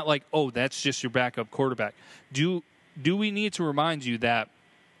 It's not like, oh, that's just your backup quarterback. Do we need to remind you that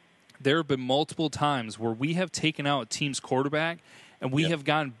there have been multiple times where we have taken out a team's quarterback and we have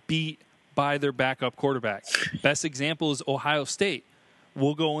gotten beat by their backup quarterback? Best example is Ohio State.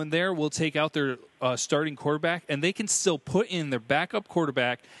 We'll go in there, we'll take out their starting quarterback, and they can still put in their backup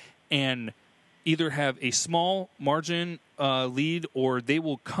quarterback and either have a small margin lead, or they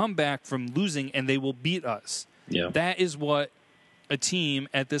will come back from losing and they will beat us. Yeah. That is what a team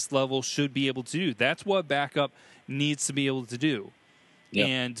at this level should be able to do. That's what backup needs to be able to do. Yep.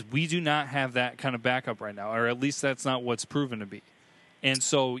 And we do not have that kind of backup right now, or at least that's not what's proven to be. And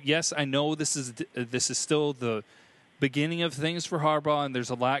so, yes, I know this is still the beginning of things for Harbaugh, and there's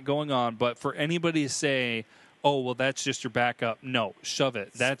a lot going on. But for anybody to say, "Oh, well, that's just your backup," no, shove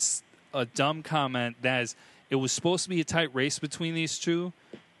it. That's a dumb comment. It was supposed to be a tight race between these two,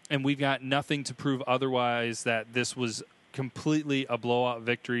 and we've got nothing to prove otherwise that this was completely a blowout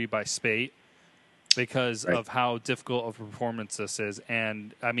victory by Spate, because of how difficult of a performance this is.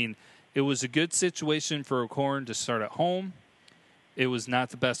 And, I mean, it was a good situation for O'Korn to start at home. It was not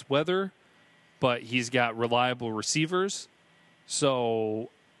the best weather, but he's got reliable receivers. So,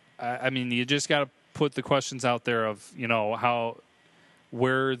 I mean, you just got to put the questions out there of,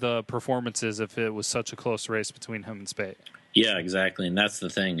 where the performance is if it was such a close race between him and Speight. Yeah, exactly. And that's the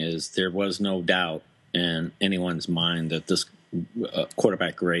thing is there was no doubt in anyone's mind that this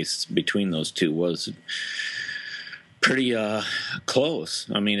quarterback race between those two was pretty close.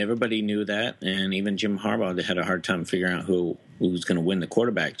 I mean, everybody knew that, and even Jim Harbaugh had a hard time figuring out who was going to win the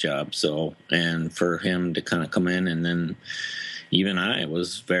quarterback job. So, and for him to kind of come in, and then even I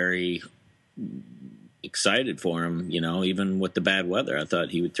was very excited for him, you know, even with the bad weather. I thought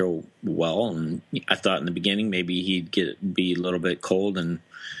he would throw well, and I thought in the beginning maybe he'd be a little bit cold and,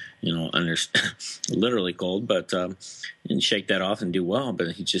 you know, literally cold, but and shake that off and do well.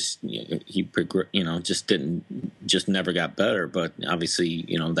 But he just just never got better. But obviously,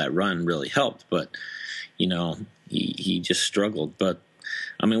 you know, that run really helped. But you know, he just struggled. But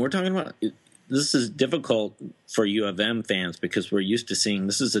I mean, we're talking about. This is difficult for U of M fans because we're used to seeing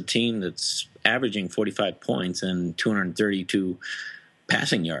this is a team that's averaging 45 points and 232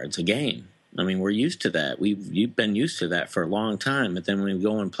 passing yards a game. I mean, we're used to that. We've been used to that for a long time. But then when we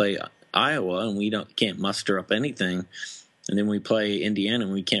go and play Iowa and we can't muster up anything, and then we play Indiana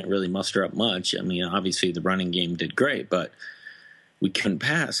and we can't really muster up much. I mean, obviously the running game did great, but we couldn't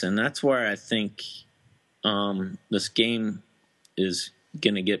pass, and that's where I think this game is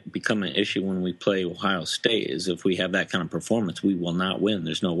going to become an issue when we play Ohio State. Is if we have that kind of performance, we will not win.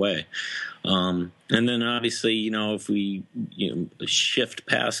 There's no way. And then obviously, you know, if we shift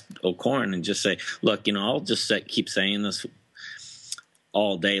past O'Korn and just say, look, you know, I'll just keep saying this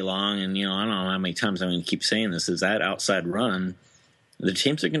all day long, and you know, I don't know how many times I'm going to keep saying this. Is that outside run? The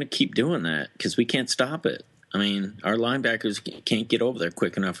teams are going to keep doing that because we can't stop it. I mean, our linebackers can't get over there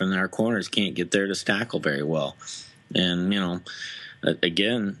quick enough, and our corners can't get there to tackle very well. And you know.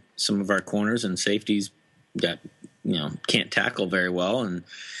 Again, some of our corners and safeties can't tackle very well, and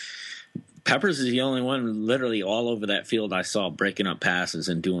Peppers is the only one literally all over that field I saw breaking up passes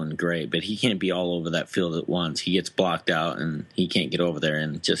and doing great, but he can't be all over that field at once. He gets blocked out and he can't get over there,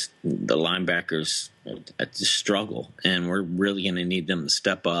 and just the linebackers just struggle, and we're really going to need them to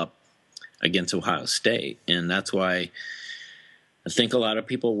step up against Ohio State, and that's why I think a lot of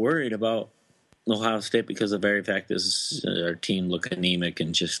people are worried about Ohio State because the very fact is our team look anemic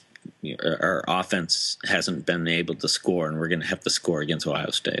and just our offense hasn't been able to score, and we're going to have to score against Ohio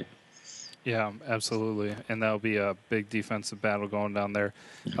State. Yeah, absolutely, and that'll be a big defensive battle going down there.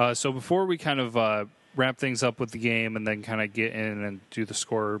 So before we kind of wrap things up with the game and then kind of get in and do the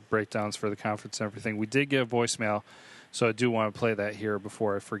score breakdowns for the conference and everything, we did get a voicemail, so I do want to play that here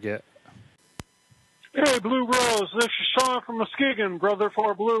before I forget. Hey, Blue Rose, this is Sean from Muskegon, Brother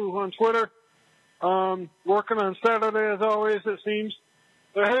for Blue on Twitter. Working on Saturday as always, it seems.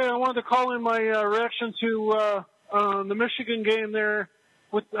 But hey, I wanted to call in my reaction to the Michigan game there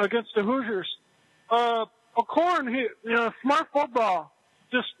against the Hoosiers. O'Korn, smart football.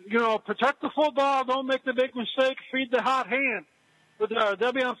 Just, protect the football, don't make the big mistake, feed the hot hand with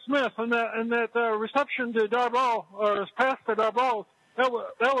De'Veon Smith and that reception to Darboh, or his pass to Darboh. That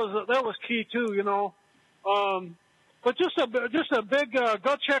was key too, But just a big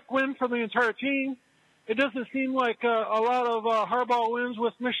gut check win for the entire team. It doesn't seem like a lot of Harbaugh wins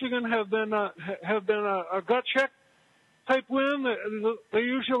with Michigan have been a gut check type win. They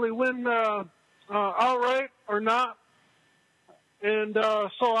usually win outright or not, and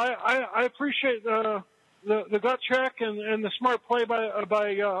so I appreciate the gut check and the smart play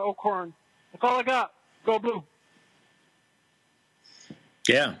by O'Korn. That's all I got. Go Blue.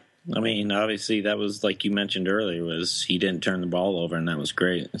 Yeah. I mean, obviously, that was, like you mentioned earlier, was he didn't turn the ball over, and that was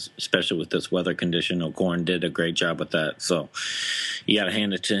great, especially with this weather condition. O'Korn did a great job with that. So you got to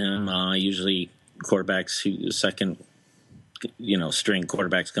hand it to him. Usually quarterbacks, second, string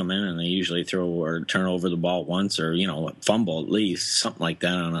quarterbacks come in, and they usually throw or turn over the ball once or, fumble at least, something like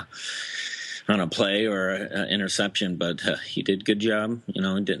that on a play or an interception. But he did a good job. He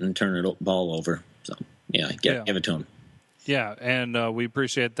didn't turn the ball over. So, give it to him. Yeah, and we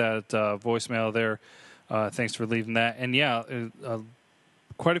appreciate that voicemail there. Thanks for leaving that. And,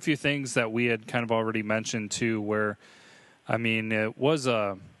 quite a few things that we had kind of already mentioned, too, where, it was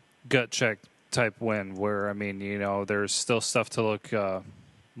a gut check type win where, there's still stuff to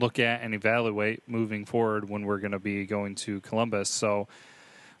look at and evaluate moving forward when we're going to be going to Columbus. So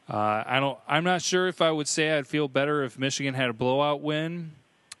I'm not sure if I would say I'd feel better if Michigan had a blowout win,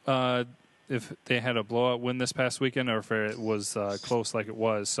 if they had a blowout win this past weekend, or if it was close like it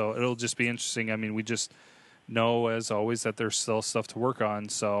was. So it'll just be interesting. We just know, as always, that there's still stuff to work on.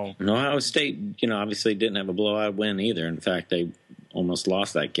 So Ohio State, obviously didn't have a blowout win either. In fact, they almost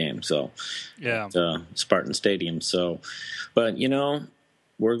lost that game. So yeah, at Spartan Stadium. So, but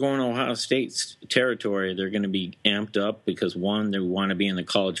we're going to Ohio State's territory. They're going to be amped up because, one, they want to be in the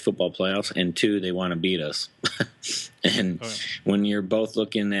college football playoffs, and two, they want to beat us. And when you're both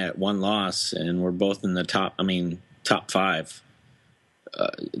looking at one loss and we're both in the top five,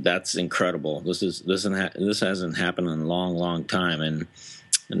 that's incredible. This hasn't happened in a long, long time, and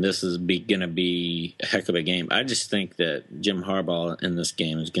this is going to be a heck of a game. I just think that Jim Harbaugh in this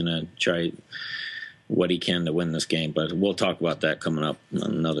game is going to try what he can to win this game, but we'll talk about that coming up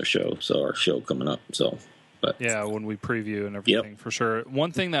on another show. So our show coming up. But yeah, when we preview and everything, for sure.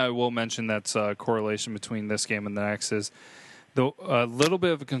 One thing that I will mention that's a correlation between this game and the next is a little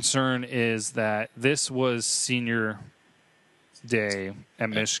bit of a concern is that this was senior day at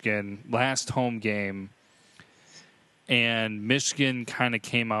Michigan, last home game, and Michigan kind of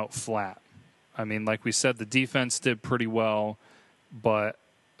came out flat. I mean, like we said, the defense did pretty well, but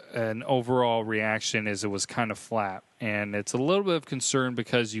an overall reaction is it was kind of flat. And it's a little bit of concern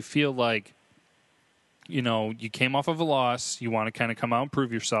because you feel like, you came off of a loss, you want to kind of come out and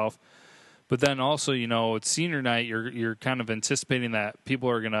prove yourself. But then also, it's senior night, you're kind of anticipating that people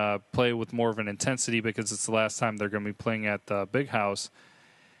are going to play with more of an intensity because it's the last time they're going to be playing at the Big House.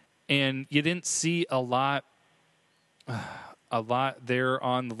 And you didn't see a lot there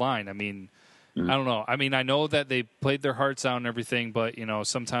on the line. I mean, I don't know. I mean, I know that they played their hearts out and everything, but,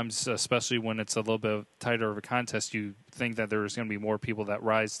 sometimes, especially when it's a little bit tighter of a contest, you think that there's going to be more people that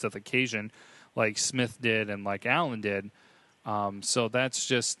rise to the occasion, like Smith did and like Allen did. So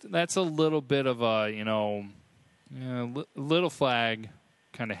that's a little bit of a, little flag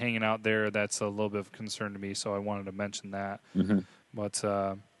kind of hanging out there. That's a little bit of concern to me, so I wanted to mention that. Mm-hmm.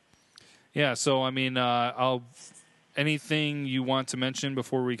 But, yeah, so, I mean, anything you want to mention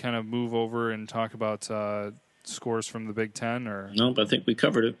before we kind of move over and talk about scores from the Big Ten? Or nope, I think we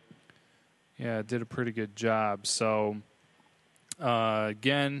covered it. Yeah, did a pretty good job. So,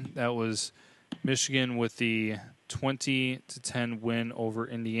 again, that was Michigan with the 20-10 win over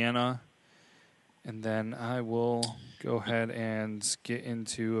Indiana. And then I will go ahead and get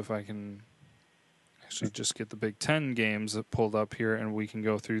into, if I can actually just get the Big Ten games pulled up here, and we can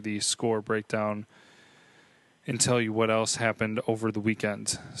go through the score breakdown and tell you what else happened over the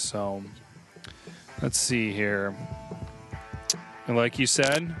weekend. So let's see here. And like you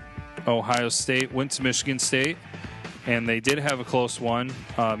said, Ohio State went to Michigan State, and they did have a close one.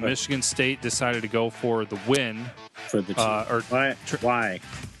 Michigan State decided to go for the win. For the Why?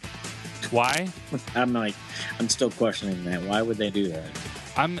 Why? I'm still questioning that. Why would they do that?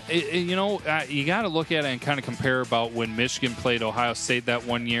 You got to look at it and kind of compare about when Michigan played Ohio State that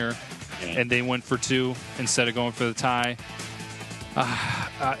one year. And they went for 2 instead of going for the tie.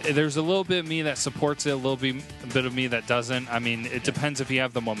 There's a little bit of me that supports it, a bit of me that doesn't. I mean, it depends if you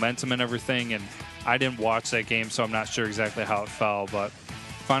have the momentum and everything. And I didn't watch that game, so I'm not sure exactly how it fell. But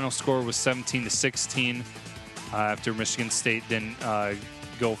final score was 17-16 after Michigan State didn't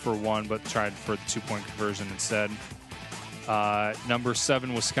go for 1, but tried for the 2-point conversion instead. Number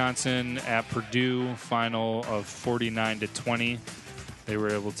 7, Wisconsin at Purdue, final of 49-20. They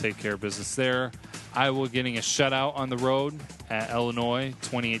were able to take care of business there. Iowa getting a shutout on the road at Illinois,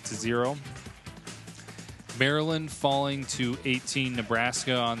 28-0. Maryland falling to 18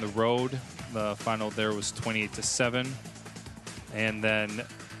 Nebraska on the road. The final there was 28-7. And then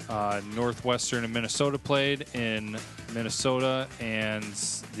Northwestern and Minnesota played in Minnesota, and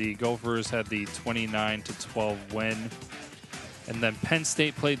the Gophers had the 29-12 win. And then Penn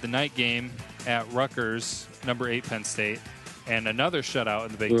State played the night game at Rutgers, number 8 Penn State. And another shutout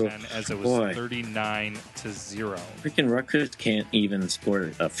in the Big Ten as it was 39-0. Freaking Rutgers can't even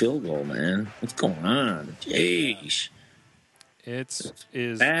score a field goal, man. What's going on? Jeez. It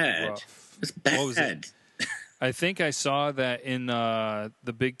is bad. Rough. It's bad. What was it? I think I saw that in the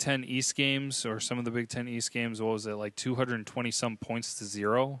Big Ten East games, or some of the Big Ten East games, what was it, like 220-some points to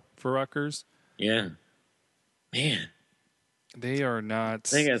 0 for Rutgers? Yeah. Man. They are not...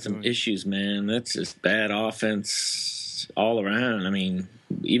 They got some issues, man. That's just bad offense all around. I mean,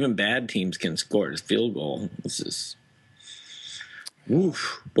 even bad teams can score a field goal. This is,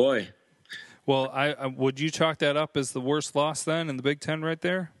 oof, boy. Well, I would you chalk that up as the worst loss then in the Big Ten right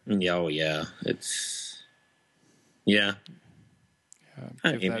there? Yeah, oh yeah, it's I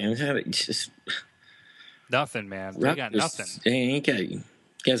mean, man, just nothing, man. They got nothing. You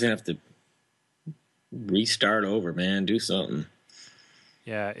guys have to restart over, man. Do something.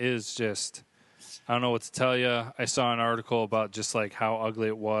 Yeah, it is just. I don't know what to tell you. I saw an article about just like how ugly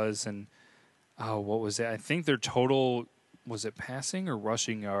it was, and what was it? I think their total, was it passing or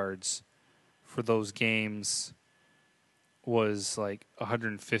rushing yards for those games? was like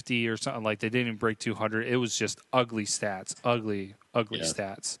 150 or something. Like they didn't even break 200. It was just ugly stats, ugly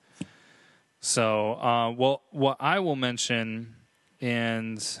stats. So, well, what I will mention,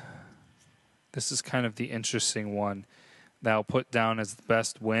 and this is kind of the interesting one that I'll put down as the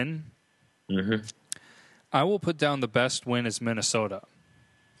best win. Mm-hmm. I will put down the best win as Minnesota.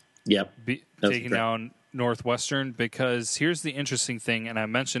 Yep. Taking down Northwestern, because here's the interesting thing, and I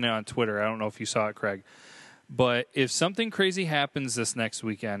mentioned it on Twitter. I don't know if you saw it, Craig. But if something crazy happens this next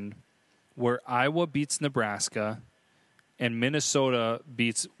weekend where Iowa beats Nebraska and Minnesota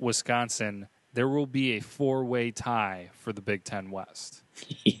beats Wisconsin, there will be a 4-way tie for the Big Ten West.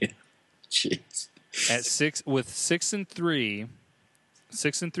 Yeah. Jeez. At 6-3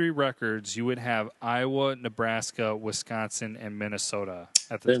 records, you would have Iowa, Nebraska, Wisconsin, and Minnesota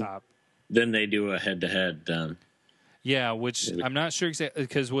at the top. Then they do a head-to-head. Yeah, which I'm not sure exactly,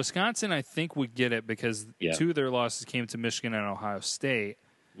 because Wisconsin, I think, would get it because 2 of their losses came to Michigan and Ohio State,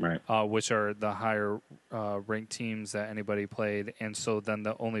 right? Which are the higher ranked teams that anybody played. And so then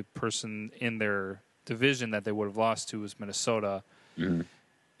the only person in their division that they would have lost to was Minnesota. Mm-hmm.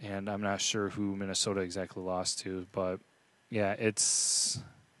 And I'm not sure who Minnesota exactly lost to, but yeah, it'd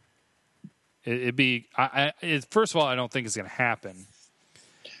be. First of all, I don't think it's going to happen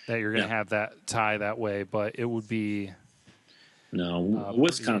that you're going to have that tie that way, but it would be. No,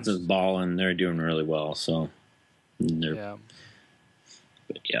 Wisconsin's balling; they're doing really well. So, yeah,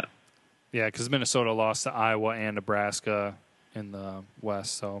 because Minnesota lost to Iowa and Nebraska in the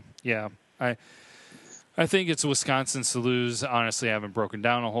West. So yeah, I think it's Wisconsin's to lose. Honestly, I haven't broken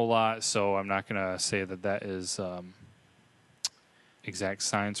down a whole lot, so I'm not going to say that is exact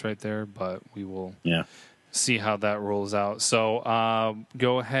science right there, but we will see how that rolls out. So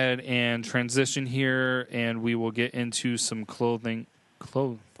go ahead and transition here, and we will get into some clothing.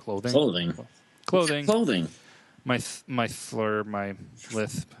 Clothing. My slur, my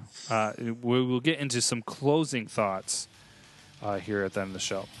lisp. We will get into some closing thoughts here at the end of the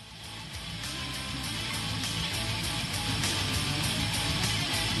show.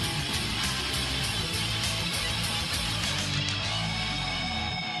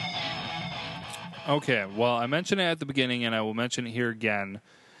 Okay, well, I mentioned it at the beginning, and I will mention it here again.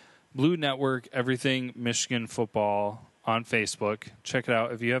 Blue Network, Everything Michigan Football on Facebook. Check it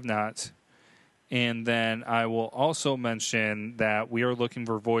out if you have not. And then I will also mention that we are looking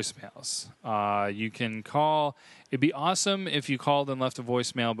for voicemails. You can call. It'd be awesome if you called and left a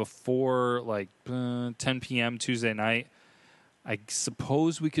voicemail before 10 p.m. Tuesday night. I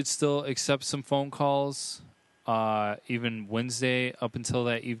suppose we could still accept some phone calls. Even Wednesday up until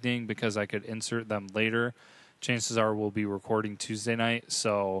that evening, because I could insert them later. Chances are we'll be recording Tuesday night,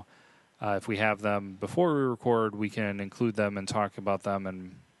 so if we have them before we record, we can include them and talk about them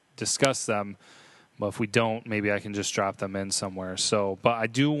and discuss them. But if we don't, maybe I can just drop them in somewhere. So, but I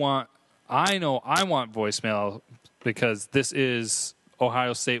want voicemail, because this is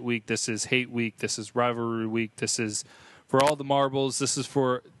Ohio State week, this is hate week, this is rivalry week, this is for all the marbles. This is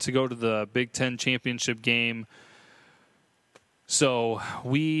to go to the Big Ten championship game. So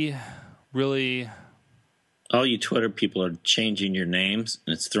we really... All you Twitter people are changing your names,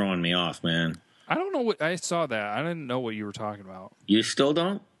 and it's throwing me off, man. I don't know what... I saw that. I didn't know what you were talking about. You still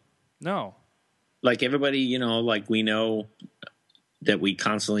don't? No. Like everybody, we know that we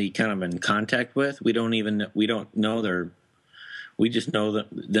constantly kind of in contact with. We don't know we just know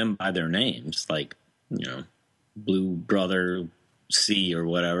them by their names. Blue Brother C or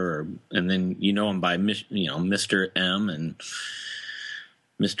whatever, and then them by Mr. M and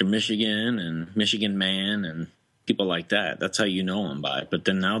Mr. Michigan and Michigan Man and people like that. That's how you know them by. But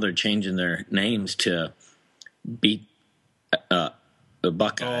then now they're changing their names to beat the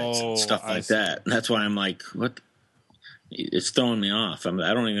Buckeyes, stuff like that. And that's why I'm like, what? It's throwing me off.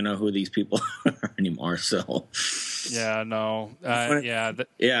 I don't even know who these people are anymore. So, yeah, no,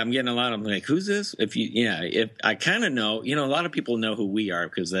 I'm getting a lot of like, who's this? If I kind of know, a lot of people know who we are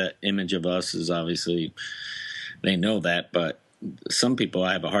because that image of us is obviously they know that, but some people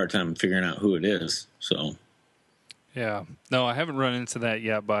I have a hard time figuring out who it is. So, yeah, no, I haven't run into that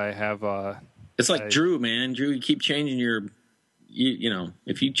yet, but I have. It's like Drew, man. Drew, you keep changing your.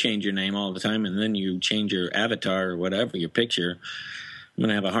 If you change your name all the time and then you change your avatar or whatever, your picture, I'm going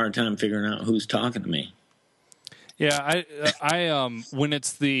to have a hard time figuring out who's talking to me. Yeah, I when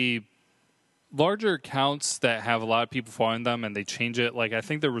it's the larger accounts that have a lot of people following them and they change it, like I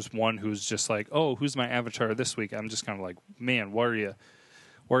think there was one who's just like, oh, who's my avatar this week? I'm just kind of like, man, what are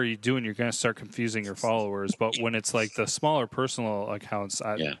you doing? You're going to start confusing your followers. But when it's like the smaller personal accounts,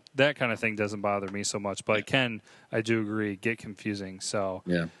 that kind of thing doesn't bother me so much. But I do agree, get confusing. So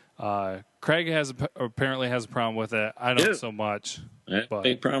Craig apparently has a problem with it. I don't so much. I have a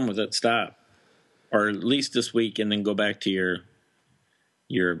big problem with it. Stop, or at least this week, and then go back to your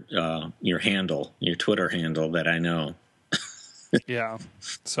handle, your Twitter handle that I know. Yeah.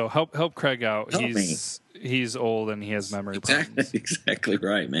 So help Craig out. He's old and he has memory problems. Exactly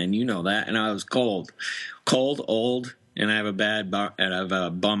right, man. You know that. And I was cold, old, and I have a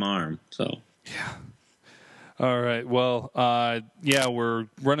bum arm. So yeah. All right. Well, we're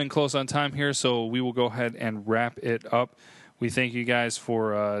running close on time here, so we will go ahead and wrap it up. We thank you guys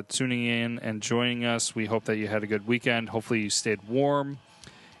for tuning in and joining us. We hope that you had a good weekend. Hopefully you stayed warm.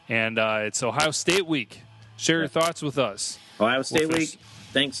 And it's Ohio State week. Share your thoughts with us. Ohio State week,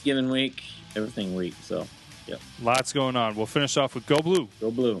 Thanksgiving week, everything week. So, yeah. Lots going on. We'll finish off with Go Blue.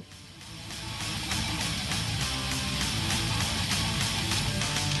 Go Blue.